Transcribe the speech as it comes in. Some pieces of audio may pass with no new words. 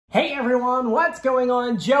Hey everyone, what's going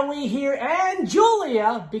on? Joey here and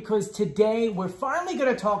Julia, because today we're finally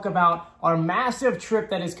going to talk about our massive trip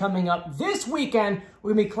that is coming up this weekend.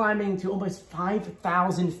 We're going to be climbing to almost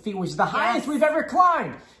 5,000 feet, which is the highest we've ever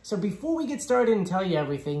climbed. So before we get started and tell you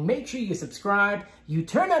everything, make sure you subscribe, you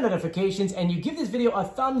turn on notifications, and you give this video a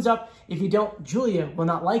thumbs up. If you don't, Julia will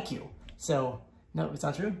not like you. So, no, it's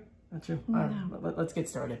not true? Not true? No. All right, let's get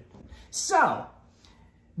started. So,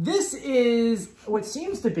 this is what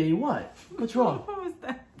seems to be what? What's wrong? What was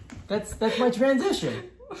that? That's my transition.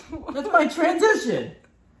 That's my transition.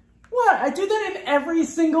 What? I do that in every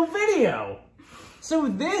single video. So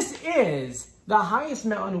this is the highest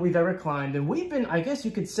mountain we've ever climbed, and we've been, I guess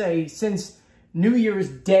you could say, since New Year's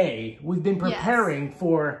Day, we've been preparing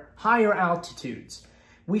for higher altitudes.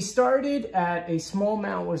 We started at a small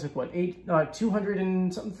mountain, was it what, 200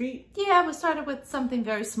 and something feet? Yeah, we started with something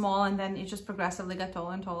very small and then it just progressively got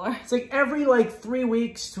taller and taller. It's like every 3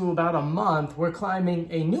 weeks to about a month, we're climbing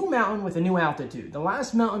a new mountain with a new altitude. The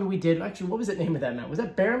last mountain we did, actually, what was the name of that mountain? Was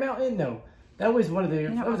that Bear Mountain? No, that was one of the,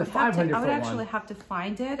 that was a 500 foot one. I would actually have to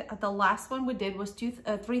find it. The last one we did was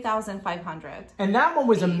 3,500. And that one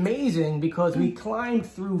was amazing because we climbed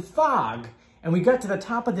through fog. And we got to the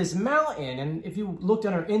top of this mountain, and if you looked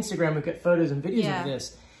on our Instagram, we've got photos and videos of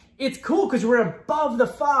this. It's cool because we're above the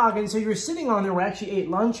fog, and so you're sitting on there. We actually ate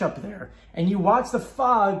lunch up there, and you watch the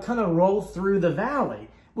fog kind of roll through the valley,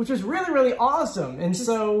 which was really, really awesome. And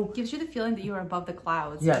so gives you the feeling that you are above the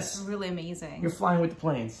clouds. Yes. It's really amazing. You're flying with the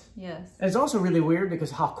planes. Yes. And it's also really weird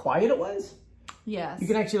because how quiet it was. Yes. You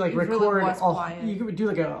can actually record. Really you could do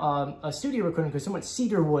a studio recording because so much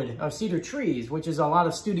cedar wood, cedar trees, which is a lot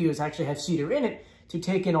of studios actually have cedar in it to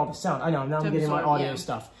take in all the sound. I know, now I'm getting my audio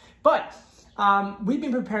stuff. But we've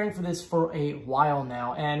been preparing for this for a while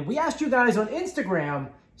now, and we asked you guys on Instagram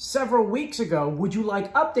several weeks ago, would you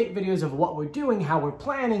like update videos of what we're doing, how we're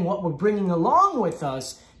planning, what we're bringing along with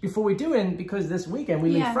us before we do it? And because this weekend we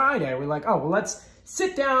leave Friday, we're like, oh, well, let's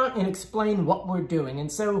sit down and explain what we're doing.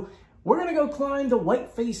 And so we're going to go climb the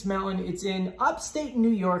Whiteface Mountain. It's in upstate New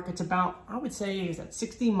York. It's about, I would say, is that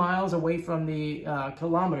 60 miles away from the,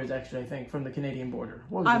 kilometers actually, I think, from the Canadian border.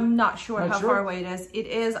 I'm not sure how far away it is. It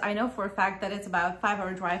is, I know for a fact that it's about a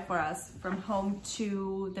 5-hour drive for us from home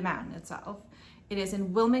to the mountain itself. It is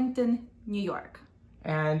in Wilmington, New York.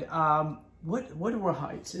 And what are our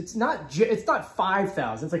heights? It's not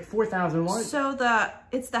 5,000. It's like 4,000 what? So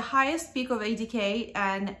it's the highest peak of ADK,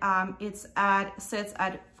 and sits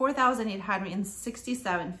at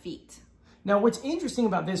 4,867 feet. Now, what's interesting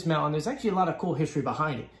about this mountain, there's actually a lot of cool history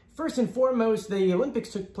behind it. First and foremost, the Olympics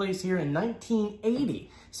took place here in 1980.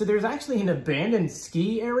 So there's actually an abandoned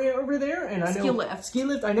ski area over there. And I know ski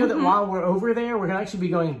lift. I know that while we're over there, we're gonna actually be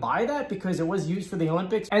going by that because it was used for the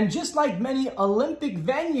Olympics. And just like many Olympic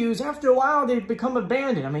venues, after a while, they become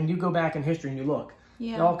abandoned. I mean, you go back in history and you look.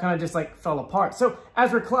 Yeah. It all kind of just fell apart. So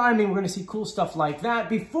as we're climbing, we're gonna see cool stuff like that.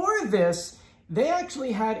 Before this, they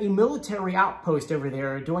actually had a military outpost over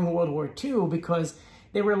there during World War II because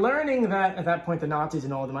they were learning that at that point, the Nazis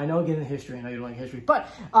and all of them, I know again in history, I know you don't like history, but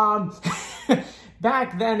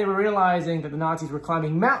back then they were realizing that the Nazis were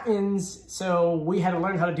climbing mountains, so we had to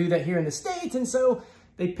learn how to do that here in the States, and so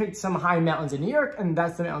they picked some high mountains in New York, and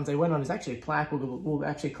that's the mountains they went on. It's actually a plaque we'll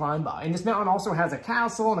actually climb by. And this mountain also has a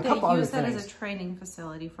castle and a couple other things. They use that as a training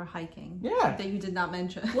facility for hiking. Yeah. That you did not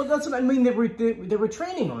mention. Well, that's what I mean. They were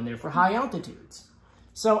training on there for high altitudes.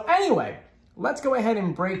 So anyway, let's go ahead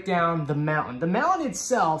and break down the mountain. The mountain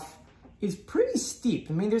itself is pretty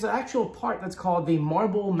steep. I mean, there's an actual part that's called the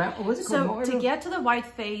Marble Mountain. What's it called? So to get to the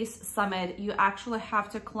Whiteface summit, you actually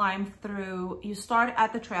have to climb through, you start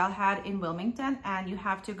at the trailhead in Wilmington, and you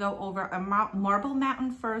have to go over a Marble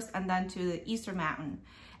Mountain first, and then to the Easter Mountain,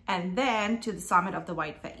 and then to the summit of the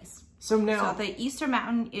Whiteface. So the Easter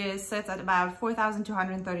Mountain sits at about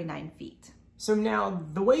 4,239 feet. So now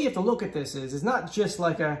the way you have to look at this is not just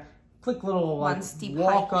like a quick little one steep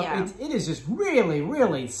walk hike, up. It is just really,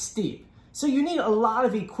 really steep. So you need a lot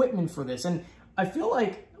of equipment for this. And I feel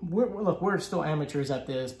like we're still amateurs at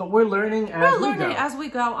this, but we're learning as we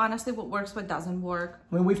go. Honestly, what works, what doesn't work.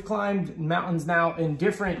 I mean, we've climbed mountains now in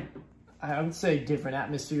different, I would say different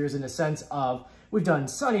atmospheres in the sense of we've done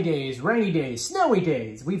sunny days, rainy days, snowy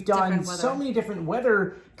days. We've done so many different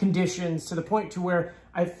weather conditions to the point to where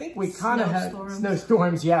I think we kind of have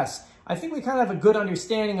snowstorms. Yes. I think we kind of have a good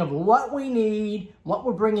understanding of what we need, what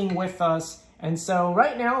we're bringing with us. And so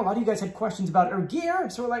right now, a lot of you guys had questions about our gear.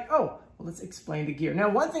 So we're like, oh, well, let's explain the gear. Now,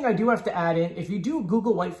 one thing I do have to add in, if you do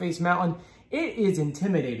Google Whiteface Mountain, it is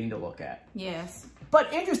intimidating to look at. Yes.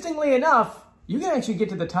 But interestingly enough, you can actually get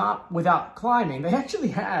to the top without climbing. They actually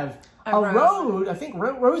have a road. I think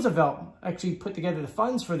Roosevelt actually put together the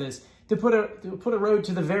funds for this, to put a road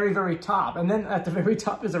to the very, very top. And then at the very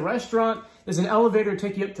top is a restaurant. There's an elevator to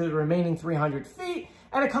take you up to the remaining 300 feet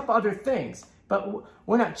and a couple other things. But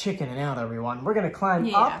we're not chickening out, everyone. We're going to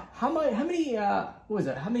climb up. How many, what is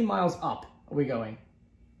it? How many miles up are we going?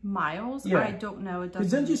 Miles? Yeah. I don't know. It doesn't.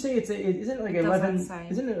 Didn't you say isn't it like 11,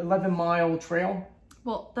 isn't it an 11-mile trail?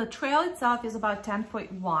 Well, the trail itself is about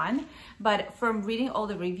 10.1, but from reading all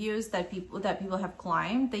the reviews that people have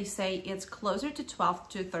climbed, they say it's closer to 12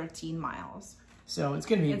 to 13 miles. So it's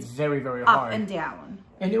going to be very, very hard. Up and down.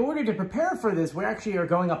 And in order to prepare for this, we actually are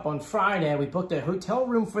going up on Friday. We booked a hotel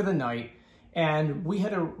room for the night, and we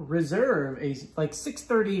had to reserve a like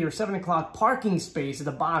 6:30 or 7 o'clock parking space at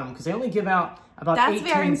the bottom because they only give out about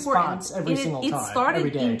 18 spots every single time. It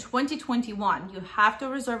started in 2021. You have to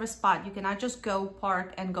reserve a spot. You cannot just go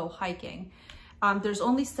park and go hiking. There's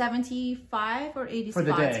only 75 or 80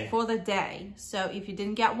 spots for the day. So if you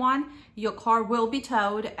didn't get one, your car will be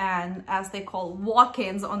towed, and as they call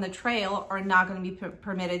walk-ins on the trail are not going to be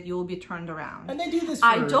permitted. You will be turned around. And they do this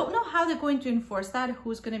I don't know how they're going to enforce that.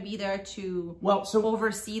 Who's going to be there to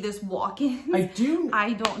oversee this walk-in?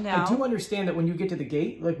 I don't know. I do understand that when you get to the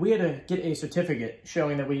gate, like we had to get a certificate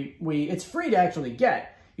showing that it's free to actually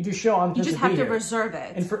get. You just show I'm You just have to reserve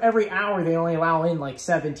it. And for every hour, they only allow in like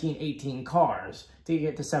 17, 18 cars to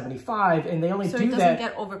get to 75. And they only do that. So it doesn't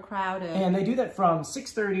get overcrowded. And they do that from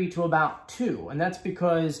 6:30 to about 2. And that's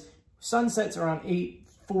because sunsets around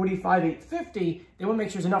 8:45, 8:50. They want to make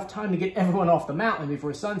sure there's enough time to get everyone off the mountain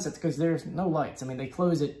before sunsets because there's no lights. I mean, they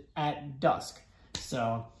close it at dusk.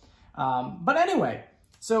 So, but anyway,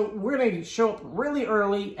 so we're going to show up really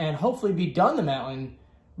early and hopefully be done the mountain.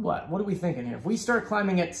 What are we thinking here? If we start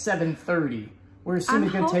climbing at 7:30, we're assuming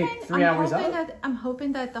it's going to take 3 hours up? I'm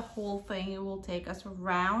hoping that the whole thing will take us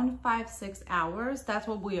around 5-6 hours. That's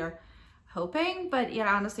what we are hoping. But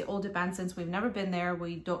yeah, honestly, it all depends since we've never been there.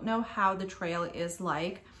 We don't know how the trail is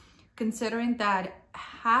like. Considering that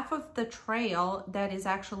half of the trail that is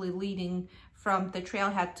actually leading from the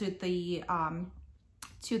trailhead to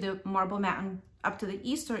the Marble Mountain up to the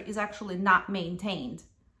easter is actually not maintained.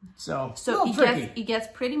 So it gets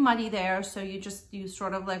pretty muddy there. So you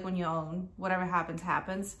sort of like when you own, whatever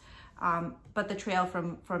happens. But the trail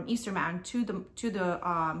from Easter Mountain to the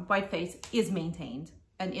Whiteface is maintained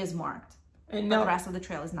and is marked. And now, the rest of the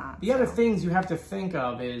trail is not. The other things you have to think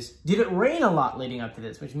of is, did it rain a lot leading up to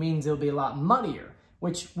this? Which means it'll be a lot muddier.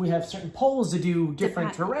 Which we have certain poles to do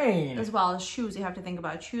different terrain. As well as shoes. You have to think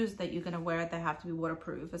about shoes that you're going to wear that have to be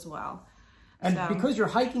waterproof as well. And because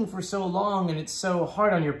you're hiking for so long and it's so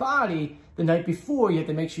hard on your body, the night before you have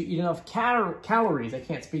to make sure you eat enough calories, I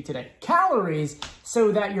can't speak today, calories,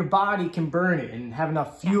 so that your body can burn it and have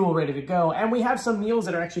enough fuel ready to go. And we have some meals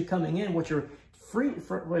that are actually coming in, which are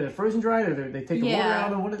frozen dried, or they take the water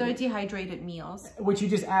out? Or they're dehydrated meals. Which you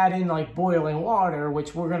just add in like boiling water,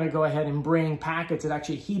 which we're going to go ahead and bring packets that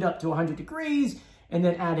actually heat up to 100 degrees, and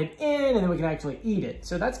then add it in, and then we can actually eat it.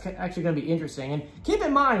 So that's actually going to be interesting. And keep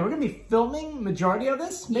in mind, we're going to be filming majority of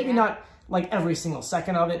this. Maybe not like every single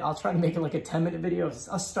second of it. I'll try to make it like a 10-minute video of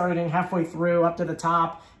us starting halfway through, up to the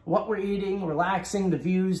top, what we're eating, relaxing, the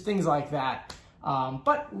views, things like that.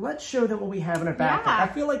 But let's show them what we have in our backpack. I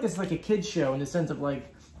feel like this is like a kid's show in the sense of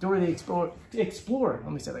like Dora the Explorer.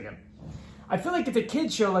 Let me say that again. I feel like it's a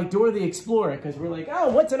kid's show like Dora the Explorer because we're like,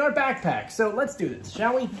 oh, what's in our backpack? So let's do this,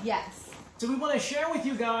 shall we? Yes. So we want to share with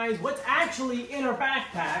you guys what's actually in our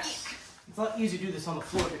backpack. It's a lot easier to do this on the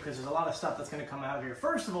floor because there's a lot of stuff that's going to come out of here.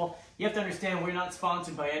 First of all, you have to understand we're not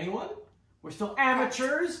sponsored by anyone. We're still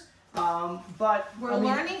amateurs, but we're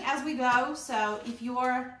learning as we go. So if you're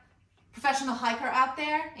a professional hiker out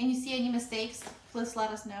there and you see any mistakes, please let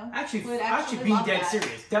us know. Actually be dead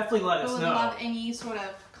serious. Definitely let us know. We would love any sort of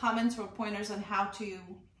comments or pointers on how to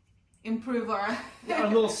improve our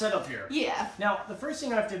little setup here. Yeah. Now, the first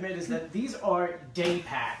thing I have to admit is that these are day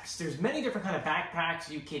packs. There's many different kind of backpacks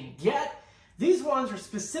you can get. These ones are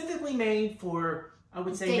specifically made for, I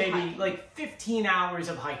would say, maybe like 15 hours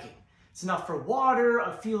of hiking. It's enough for water,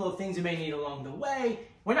 a few little things you may need along the way.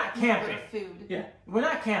 We're not camping. Food. Yeah, we're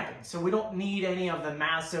not camping, so we don't need any of the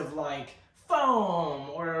massive like foam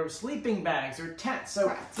or sleeping bags or tents.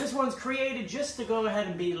 So this one's created just to go ahead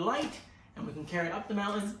and be light, and we can carry it up the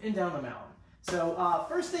mountain and down the mountain. So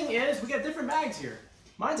first thing is, we got different bags here.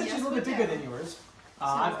 Mine's actually a little bit bigger than yours.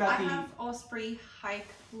 I have Osprey Hike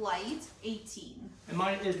Light 18. And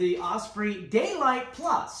mine is the Osprey Daylight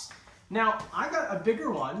Plus. Now, I got a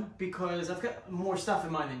bigger one because I've got more stuff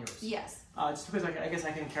in mine than yours. Yes. Just because I guess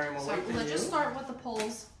I can carry more weight than you. So let's just start with the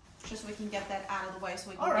poles. just so we can get that out of the way so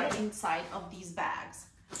we can get inside of these bags.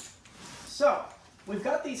 So, we've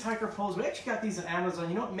got these hiker poles. We actually got these on Amazon.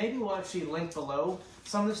 You know what? Maybe we'll actually link below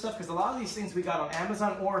some of this stuff because a lot of these things we got on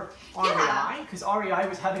Amazon or REI because REI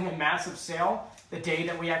was having a massive sale the day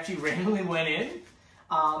that we actually randomly went in.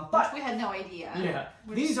 But we had no idea. Yeah.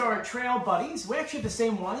 These are Trail Buddies. We actually have the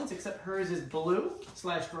same ones except hers is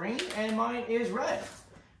blue/green and mine is red.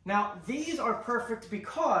 Now, these are perfect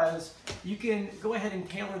because you can go ahead and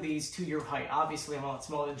tailor these to your height. Obviously, I'm a lot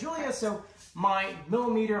smaller than Julia, so my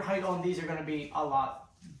millimeter height on these are going to be a lot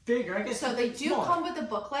bigger. I guess so they do come with a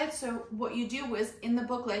booklet. So what you do is in the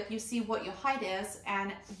booklet, you see what your height is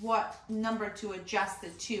and what number to adjust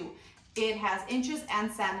it to. It has inches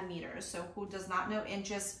and centimeters. So who does not know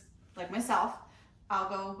inches, like myself, I'll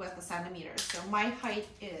go with the centimeters. So my height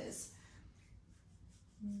is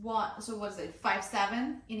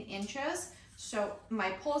 5'7" in inches. So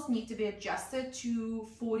my poles need to be adjusted to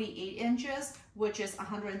 48 inches, which is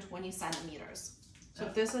 120 centimeters. So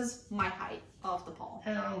this is my height of the pole.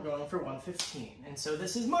 And I'm going for 115. And so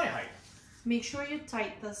this is my height. Make sure you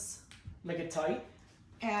tight this. Make it tight.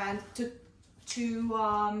 And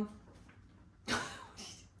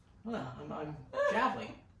well, I'm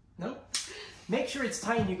jabbling. No? Make sure it's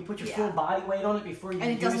tight and you can put your full body weight on it before you use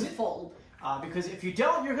it. And it doesn't fold. Because if you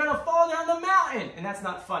don't, you're going to fall down the mountain, and that's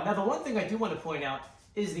not fun. Now, the one thing I do want to point out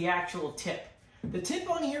is the actual tip. The tip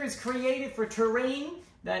on here is created for terrain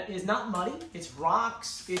that is not muddy. It's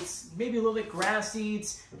rocks. It's maybe a little bit grassy.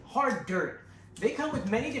 It's hard dirt. They come with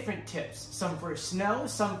many different tips, some for snow,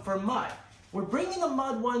 some for mud. We're bringing the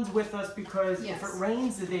mud ones with us because if it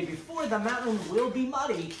rains the day before, the mountain will be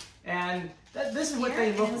muddy, and this is what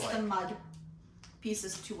they look like. The mud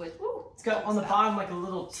pieces to it. Ooh, it's got on the bottom like a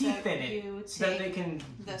little teeth in it so that they can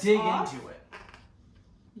dig into it.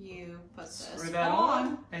 You put this screw that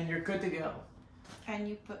on and you're good to go. And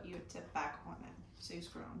you put your tip back on it. So you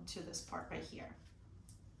screw on to this part right here.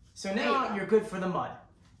 So now you're good for the mud.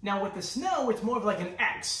 Now with the snow, it's more of like an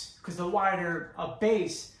X because the wider a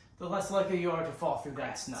base, the less likely you are to fall through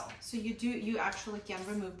that snow. So you actually can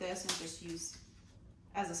remove this and just use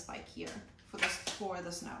as a spike here for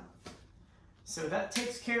the snow. So that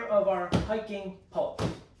takes care of our hiking pole.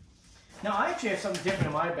 Now I actually have something different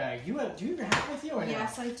in my bag. Do you have your hat with you or no?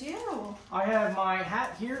 Yes, I do. I have my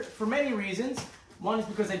hat here for many reasons. One is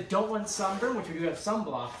because I don't want sunburn, which we do have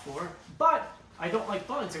sunblock for, but I don't like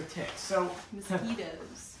bugs or ticks. So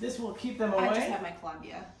mosquitoes. This will keep them away. I just have my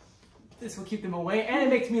Columbia. This will keep them away, and it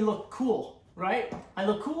makes me look cool, right? I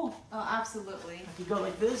look cool. Oh, absolutely. If you go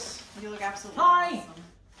like this. You look absolutely awesome.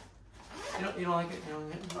 You don't like it? You don't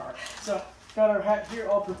like it? All right. So. Got our hat here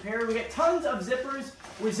all prepared. We get tons of zippers.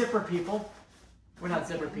 We're zipper people. We're not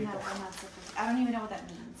zipper people. I'm not zippers. I don't even know what that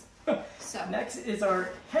means. So next is our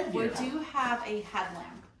headgear. We do have a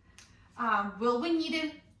headlamp. Will we need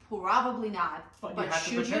it? Probably not. But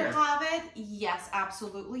should you have it? Yes,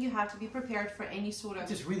 absolutely. You have to be prepared for any sort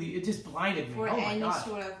of. It just blinded me. For any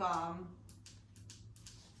sort of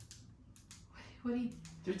What do you?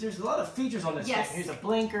 There's a lot of features on this thing. Here's a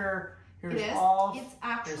blinker. Here's it is. Off. It's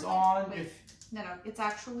actually. Here's on. No, it's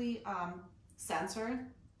actually censored.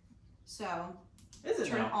 So is it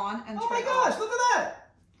turn now? On and turn off. Oh my gosh! Look at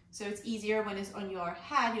that. So it's easier when it's on your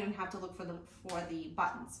head. You don't have to look for the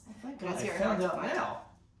buttons. Oh, thank God I found out now.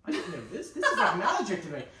 I didn't know this. This is like magic to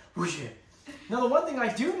me. Whoosh. Now the one thing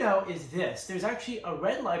I do know is this. There's actually a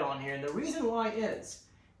red light on here, and the reason why is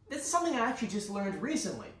this is something I actually just learned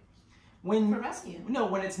recently. For rescue. No,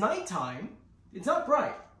 when it's nighttime, it's not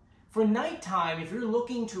bright. For nighttime, if you're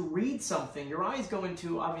looking to read something, your eyes go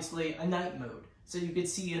into, obviously, a night mode, so you can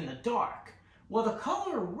see in the dark. Well, the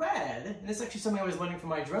color red, and this is actually something I was learning for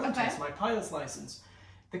my drone test, my pilot's license,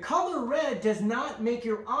 the color red does not make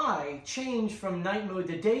your eye change from night mode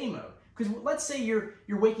to day mode. Because let's say you're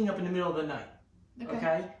waking up in the middle of the night,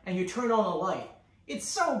 okay? And you turn on a light. It's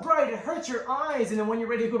so bright, it hurts your eyes, and then when you're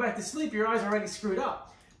ready to go back to sleep, your eyes are already screwed up.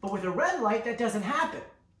 But with a red light, that doesn't happen.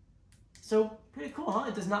 So, pretty cool, huh?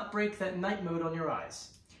 It does not break that night mode on your eyes.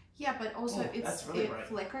 Yeah, but also it bright.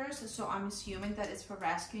 flickers, so I'm assuming that it's for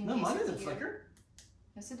rescuing. No, mine doesn't flicker.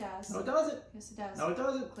 Yes, it does. No, it doesn't. Yes, it does. No, it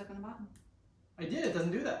doesn't. Click on the button. I did. It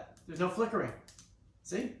doesn't do that. There's no flickering.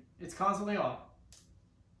 See? It's constantly on.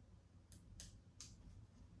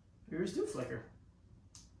 Yours do flicker.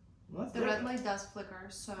 Well, the red light does flicker,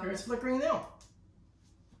 so... Here's flickering now.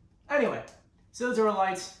 Anyway, so those are our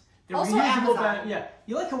lights. They're also reusable Amazon. Yeah.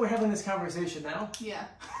 You like how we're having this conversation now? Yeah.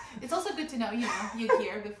 It's also good to know, you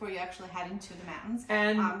hear before you actually head into the mountains.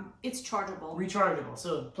 And it's chargeable. Rechargeable,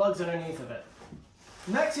 so the plug's underneath of it.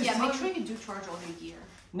 Next is make sure you do charge all your gear.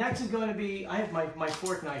 Next is going to be, I have my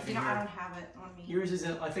fork knife in here. I don't have it on me. Yours is,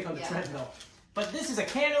 I think, on the treadmill. But this is a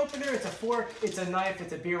can opener, it's a fork, it's a knife,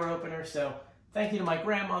 it's a beer opener. So thank you to my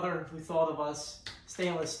grandmother who thought of us.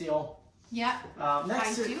 Stainless steel. Yeah.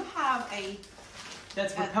 Next I do have a...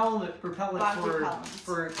 That's repellent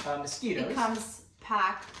for mosquitoes. It comes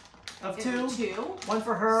packed of two. One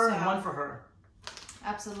for her and one for her.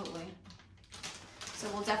 Absolutely. So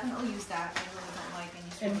we'll definitely use that. I really don't like any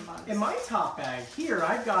sort of bugs. In my top bag here,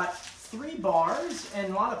 I've got 3 bars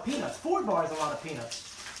and a lot of peanuts. 4 bars and a lot of peanuts.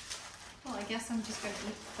 Well, I guess I'm just going to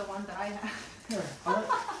eat the one that I have. Here,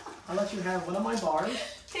 I'll let you have one of my bars.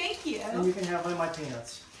 Thank you. And you can have one of my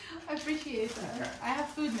peanuts. I appreciate that. Okay. I have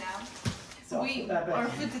food now. So our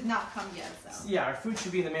food did not come yet, so. Yeah, our food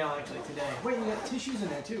should be in the mail actually today. Wait, you got tissues in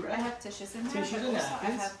there too, right? I have tissues in there. Tissues and napkins.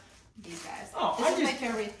 I have these guys. Oh, this is my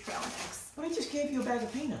favorite trail mix. But I just gave you a bag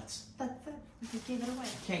of peanuts. That's it. I just gave it away.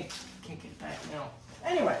 Can't get it back now.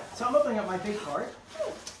 Anyway, so I'm opening up my big cart.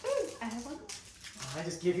 I have one. I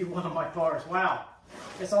just gave you one of my bars. Wow.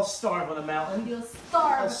 Guess I'll starve on the mountain. You'll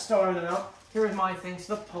starve. I'll starve on the mountain. Here's my things,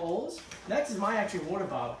 the poles. Next is my actual water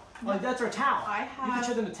bottle. Like that's our towel. I have you can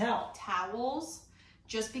show them the towel. Towels,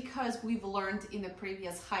 just because we've learned in the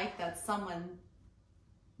previous hike that someone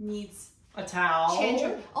needs a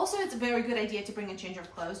towel. Also, it's a very good idea to bring a change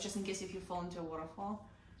of clothes, just in case if you fall into a waterfall.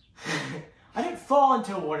 I didn't fall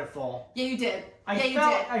into a waterfall. Yeah, you did.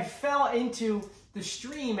 I fell into the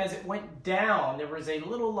stream as it went down. There was a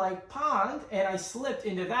little like pond, and I slipped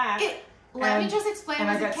into that. Let me just explain. It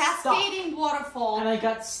was a cascading waterfall. And I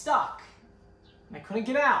got stuck. And I couldn't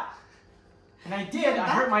get out. And I did. I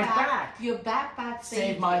hurt my back. Your backpack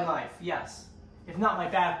saved my life. Yes. If not, my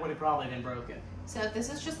back would have probably been broken. So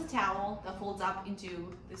this is just a towel that folds up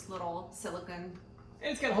into this little silicone.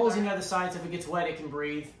 And it's got holes in the other side, so if it gets wet, it can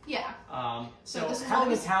breathe. Yeah. So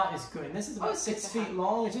having a towel is good. And this is about 6 feet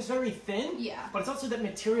long. It's just very thin. Yeah. But it's also that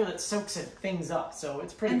material that soaks things up, so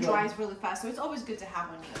it's pretty good. And dries really fast, so it's always good to have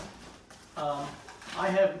on you. I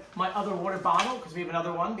have my other water bottle, because we have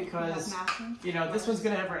another one, because, you know, this one's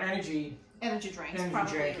going to have our energy drinks.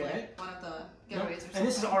 Probably drink in it. One of the getaways or something. And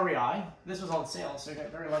this is REI. This was on sale, so I got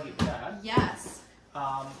very lucky with that. Yes. You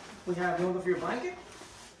want to go for your blanket?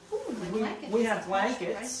 Ooh, we have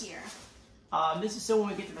blankets. Right here. This is so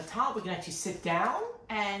when we get to the top, we can actually sit down.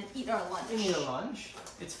 And eat our lunch.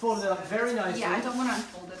 It's folded up very nicely. Yeah, I don't want to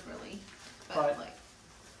unfold it really. But like,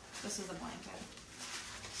 this is a blanket.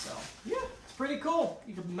 So, yeah. Pretty cool.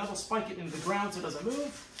 You can metal spike it into the ground so it doesn't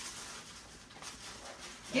move.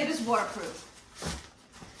 It is waterproof,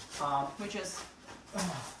 which is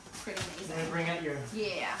pretty amazing. Let me bring out your...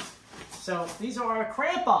 Yeah. So these are our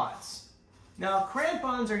crampons. Now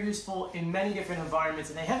crampons are useful in many different environments,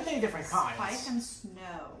 and they have many different kinds. Spike and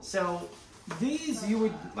snow. So these you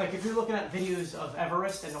would, like if you're looking at videos of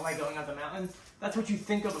Everest and like going up the mountain, that's what you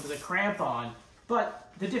think of as a crampon.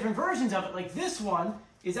 But the different versions of it, like this one,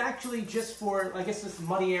 is actually just for, I guess, this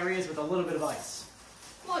muddy areas with a little bit of ice.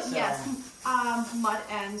 Well, so, yes, mud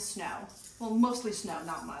and snow. Well, mostly snow,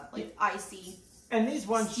 not mud, like icy. And these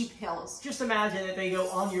ones, steep hills. Just imagine that they go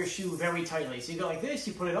on your shoe very tightly. So you go like this,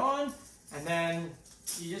 you put it on, and then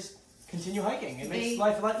you just continue hiking. It makes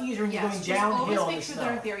life a lot easier when you're going downhill. Always make sure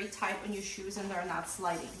they're very tight on your shoes and they're not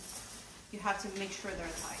sliding. You have to make sure they're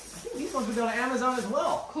tight. I think these ones would be on Amazon as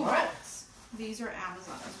well. Correct. Right? These are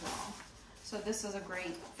Amazon as well. So this is a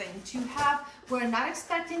great thing to have. We're not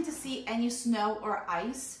expecting to see any snow or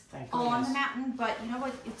ice on the mountain, but you know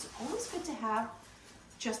what? It's always good to have,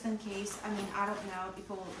 just in case. I mean, I don't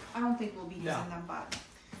know. I don't think we'll be using them, but.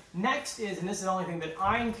 Next is, and this is the only thing that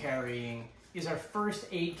I'm carrying, is our first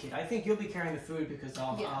aid kit. I think you'll be carrying the food because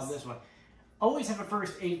I'll have this one. Always have a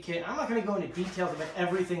first aid kit. I'm not going to go into details about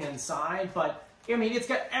everything inside, but I mean, it's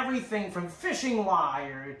got everything from fishing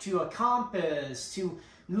wire to a compass to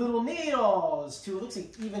little needles to, it looks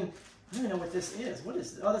like even, I don't even know what this is. What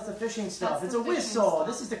is this? Oh, that's the fishing stuff. It's a whistle.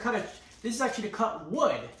 This is to cut this is actually to cut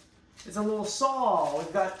wood. It's a little saw.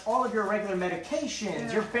 We've got all of your regular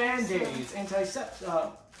medications, your Band-Aids, antiseptic.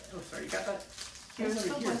 Oh, sorry, you got that? Here's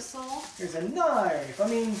the whistle. Here's a knife. I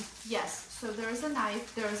mean. Yes, so there is a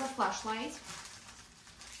knife. There is a flashlight.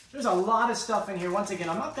 There's a lot of stuff in here. Once again,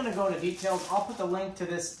 I'm not going to go into details. I'll put the link to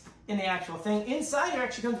this in the actual thing. Inside, it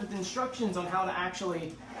actually comes with instructions on how to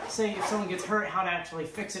actually, say if someone gets hurt, how to actually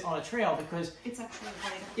fix it on a trail, because it's actually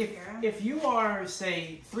right up here. If you are,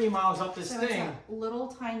 say, 3 miles up this thing. It's a little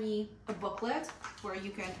tiny booklet where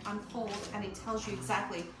you can unfold and it tells you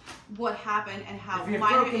exactly what happened and how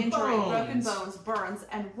minor injury, broken bones, burns,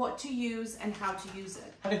 and what to use and how to use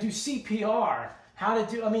it. How to do CPR. how to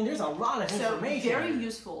do, I mean, there's a lot of information. So very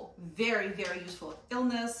useful, very, very useful.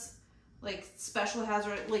 Illness, like special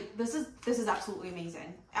hazard, like this is absolutely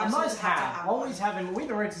amazing. Absolutely I must have always have them. We've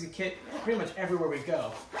been renting as a kit pretty much everywhere we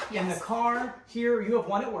go. Yes. In the car, here, you have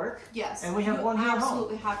one at work. Yes. And we have one here at home.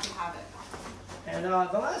 Absolutely have to have it. And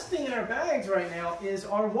the last thing in our bags right now is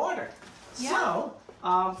our water. Yeah. So,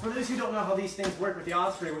 for those who don't know how these things work with the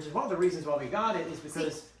Osprey, which is one of the reasons why we got it, is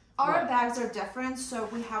because... Our bags are different, so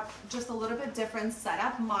we have just a little bit different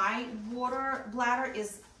setup. My water bladder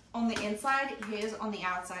is on the inside, his on the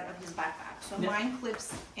outside of his backpack. So mine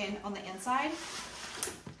clips in on the inside.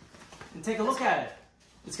 And take a look at it.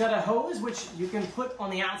 It's got a hose, which you can put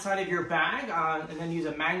on the outside of your bag, and then use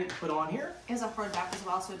a magnet to put on here. It has a hard back as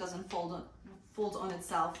well, so it doesn't fold on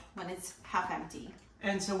itself when it's half empty.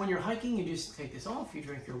 And so when you're hiking, you just take this off, you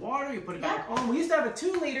drink your water, you put it back on. We used to have a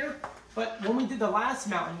 2-liter, but when we did the last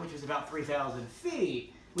mountain, which was about 3,000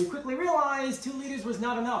 feet, we quickly realized 2 liters was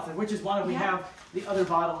not enough, which is why we have the other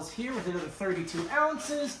bottles here with another 32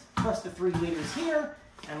 ounces, plus the 3 liters here,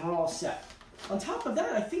 and we're all set. On top of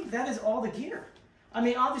that, I think that is all the gear. I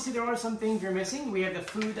mean, obviously there are some things you're missing. We have the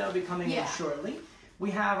food that will be coming in shortly. We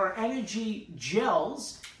have our energy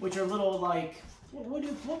gels, which are little like... What would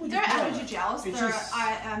you call They're energy gels. They're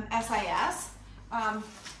SIS.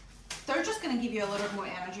 They're just going to give you a little bit more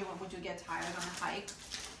energy when you get tired on a hike,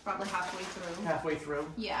 probably halfway through. Halfway through.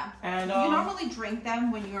 Yeah. And you normally drink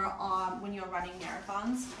them when you're running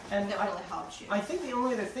marathons, and that really helps you. I think the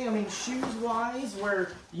only other thing, I mean, shoes-wise,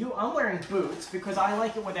 I'm wearing boots because I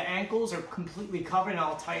like it when the ankles are completely covered and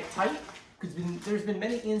I'll tie it tight. Because there's been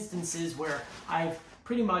many instances where I've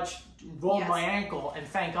pretty much rolled my ankle, and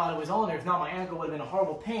thank God it was on there. If not, my ankle would have been a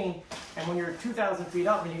horrible pain. And when you're 2,000 feet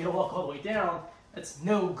up and you got to walk all the way down, that's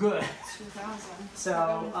no good. 2,000. So,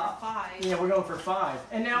 we're going for 5. Yeah, we're going for 5.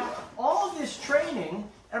 And now, all of this training,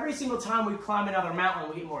 every single time we climb another mountain,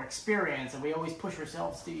 we get more experience, and we always push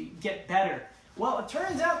ourselves to get better. Well, it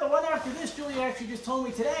turns out the one after this, Julia actually just told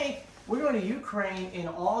me today, we're going to Ukraine in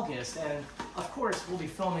August, and of course we'll be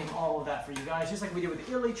filming all of that for you guys, just like we did with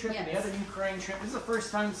the Italy trip and the other Ukraine trip. This is the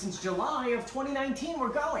first time since July of 2019 we're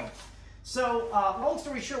going. So, long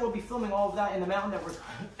story short, we'll be filming all of that in the mountain that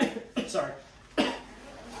we're... Sorry.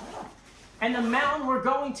 And the mountain we're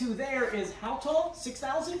going to there is how tall?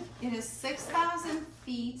 6,000? It is 6,000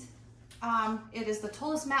 feet. It is the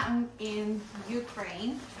tallest mountain in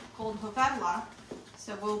Ukraine, called Hovedla.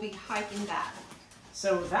 So we'll be hiking that.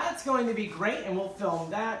 So that's going to be great, and we'll film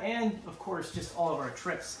that, and of course just all of our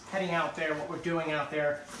trips, heading out there, what we're doing out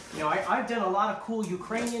there. You know, I've done a lot of cool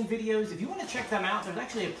Ukrainian videos. If you want to check them out, there's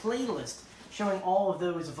actually a playlist showing all of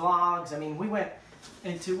those vlogs. I mean,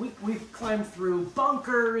 we've climbed through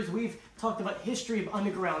bunkers, we've talked about history of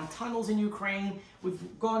underground tunnels in Ukraine, we've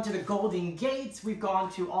gone to the Golden Gates, we've gone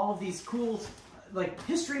to all of these cool like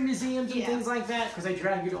history museums and things like that, because I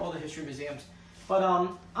drag you to all the history museums. But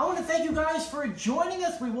I want to thank you guys for joining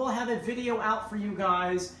us. We will have a video out for you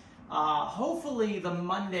guys, hopefully the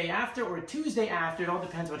Monday after or Tuesday after. It all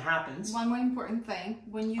depends what happens. One more important thing.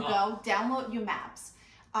 When you go, download your maps.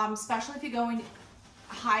 Especially if you're going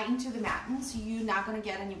high into the mountains, you're not going to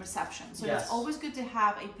get any reception. So it's always good to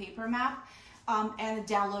have a paper map and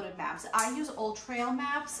downloaded maps. I use Old Trail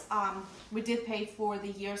Maps. We did pay for the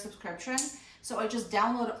year subscription. So I just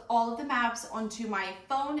download all of the maps onto my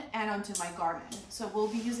phone and onto my Garmin. So we'll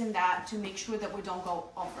be using that to make sure that we don't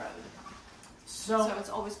go off-road. So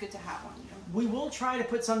it's always good to have one. We will try to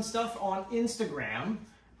put some stuff on Instagram,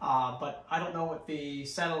 but I don't know what the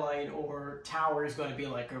satellite or tower is going to be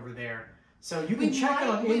like over there. So you can check it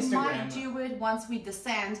on Instagram. We might do it once we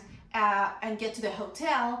descend and get to the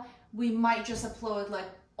hotel. We might just upload like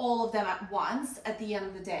all of them at once at the end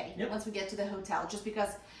of the day. Once we get to the hotel, just because...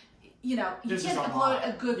 You know, you can't upload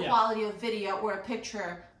a good quality of video or a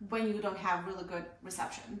picture when you don't have really good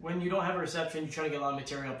reception. When you don't have a reception, you try to get a lot of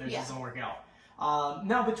material up there, it doesn't work out.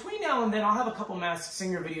 Now, between now and then, I'll have a couple Masked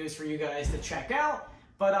Singer videos for you guys to check out.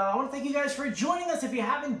 But I want to thank you guys for joining us. If you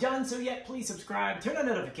haven't done so yet, please subscribe, turn on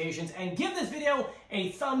notifications, and give this video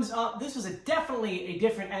a thumbs up. This was definitely a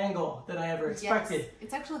different angle than I ever expected. Yes.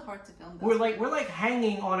 It's actually hard to film this. We're like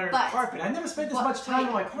hanging on our carpet. I've never spent this much time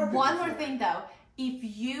on my carpet. One more thing, though. If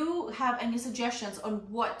you have any suggestions on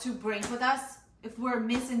what to bring with us, if we're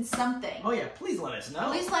missing something. Oh yeah, please let us know.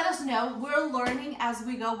 Please let us know. We're learning as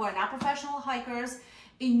we go. We're not professional hikers.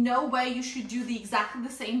 In no way you should do exactly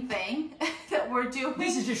the same thing that we're doing.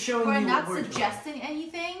 This is just showing you what we're doing. We're not suggesting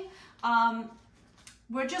anything.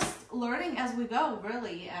 We're just learning as we go,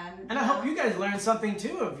 really. And I hope you guys learned something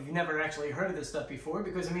too if you've never actually heard of this stuff before,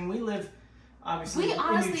 because I mean, we live obviously in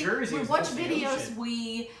New Jersey. We watch videos,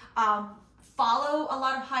 we follow a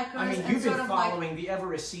lot of hikers. I mean, you've been following the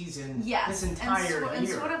Everest season this entire year. And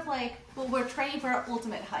sort of like, well, we're training for our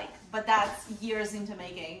ultimate hike, but that's years into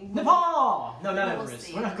making. Nepal! No, not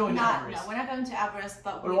Everest. We're not going to Everest. No, we're not going to Everest,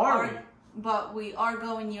 but we are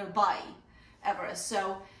going nearby Everest.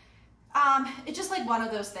 So it's just like one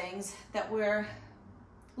of those things that we're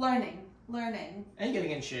learning. And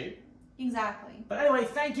getting in shape. Exactly. But anyway,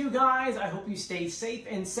 thank you guys. I hope you stay safe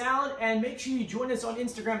and sound. And make sure you join us on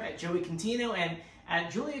Instagram at Joey Contino and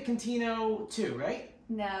at Julia Contino 2, right?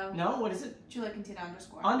 No. No? What is it? Julia Contino _.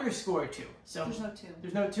 _2. So there's no 2.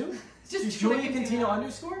 There's no 2? It's just Julia Contino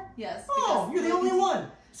 _? Yes. Oh, you're the only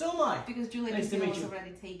one. So am I. Because Julia Contino was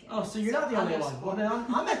already taken. Oh, so you're not the only one. Well, then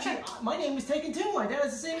I'm actually, my name was taken too. My dad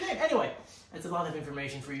has the same name. Anyway, that's a lot of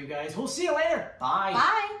information for you guys. We'll see you later. Bye.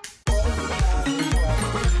 Bye.